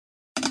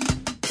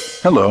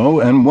Hello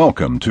and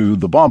welcome to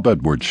The Bob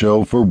Edwards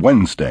Show for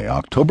Wednesday,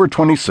 October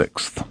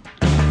 26th.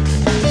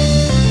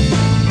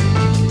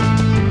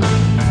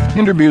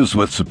 Interviews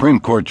with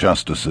Supreme Court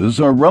justices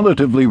are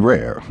relatively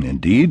rare.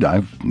 Indeed,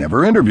 I've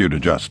never interviewed a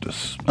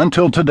justice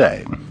until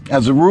today.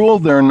 As a rule,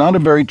 they're not a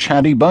very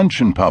chatty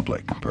bunch in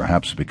public,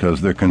 perhaps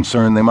because they're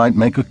concerned they might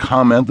make a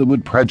comment that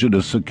would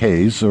prejudice a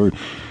case, or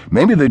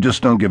maybe they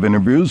just don't give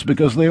interviews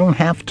because they don't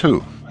have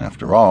to.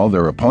 After all,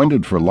 they're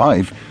appointed for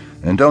life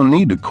and don't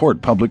need to court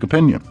public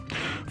opinion.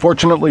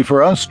 Fortunately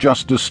for us,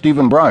 Justice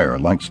Stephen Breyer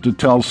likes to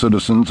tell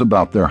citizens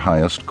about their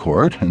highest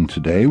court, and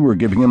today we're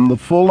giving him the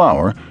full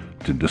hour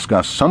to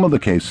discuss some of the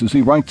cases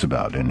he writes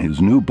about in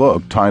his new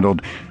book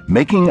titled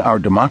Making Our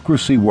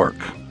Democracy Work,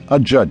 A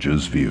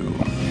Judge's View.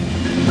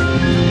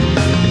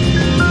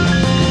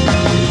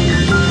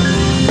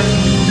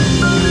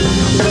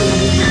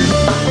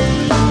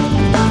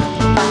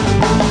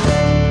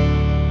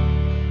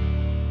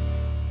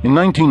 In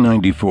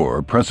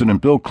 1994,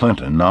 President Bill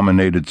Clinton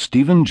nominated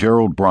Stephen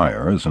Gerald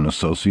Breyer as an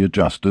Associate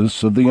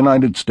Justice of the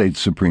United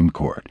States Supreme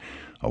Court.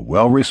 A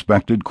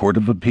well-respected Court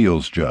of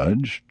Appeals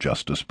judge,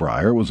 Justice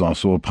Breyer was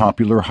also a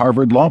popular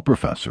Harvard law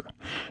professor.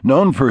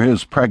 Known for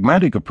his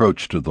pragmatic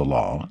approach to the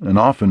law, and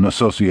often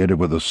associated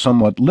with a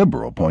somewhat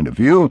liberal point of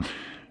view,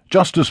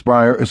 Justice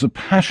Breyer is a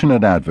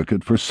passionate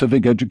advocate for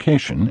civic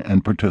education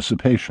and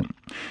participation.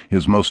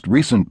 His most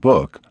recent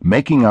book,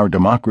 Making Our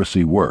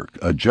Democracy Work,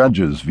 A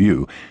Judge's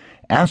View,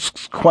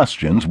 asks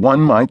questions one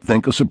might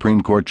think a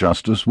Supreme Court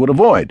justice would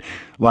avoid,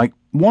 like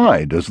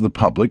why does the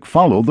public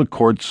follow the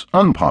court's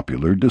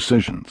unpopular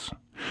decisions?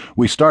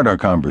 We start our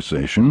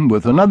conversation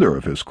with another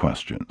of his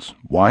questions.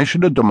 Why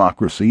should a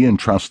democracy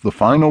entrust the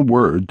final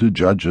word to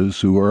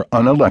judges who are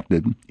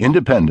unelected,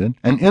 independent,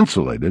 and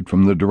insulated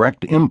from the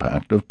direct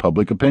impact of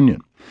public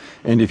opinion?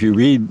 And if you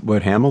read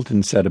what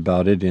Hamilton said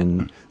about it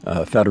in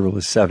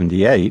Federalist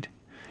 78,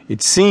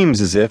 it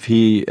seems as if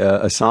he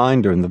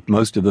assigned, or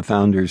most of the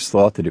founders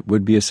thought that it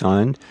would be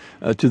assigned,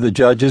 to the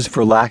judges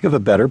for lack of a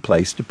better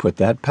place to put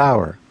that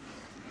power.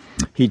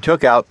 He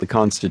took out the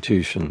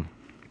Constitution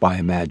by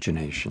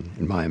imagination,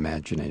 in my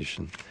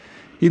imagination.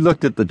 He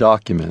looked at the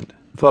document,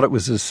 thought it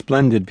was a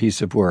splendid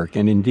piece of work,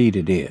 and indeed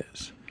it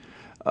is.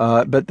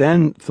 But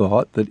then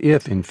thought that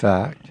if, in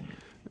fact,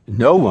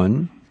 no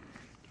one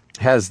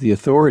has the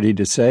authority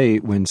to say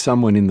when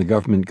someone in the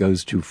government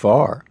goes too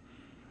far,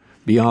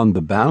 beyond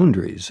the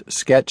boundaries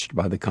sketched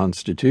by the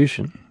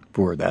Constitution,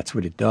 for that's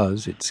what it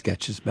does, it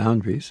sketches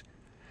boundaries.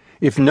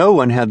 If no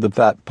one had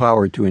the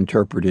power to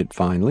interpret it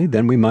finally,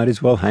 then we might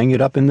as well hang it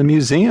up in the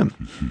museum.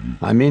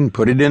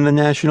 Put it in the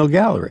National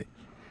Gallery.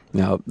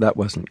 Now, that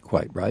wasn't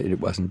quite right.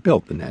 It wasn't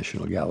built, the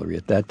National Gallery,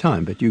 at that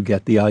time, but you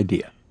get the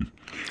idea.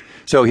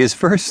 So his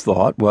first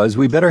thought was,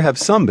 we better have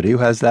somebody who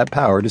has that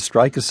power to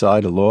strike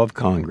aside a law of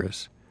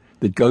Congress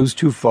that goes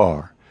too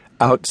far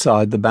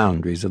outside the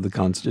boundaries of the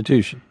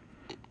Constitution.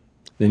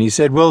 Then he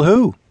said, well,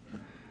 who?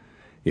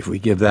 If we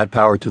give that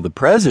power to the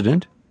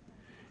president,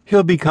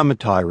 he'll become a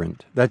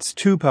tyrant. That's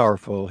too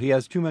powerful. He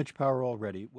has too much power already.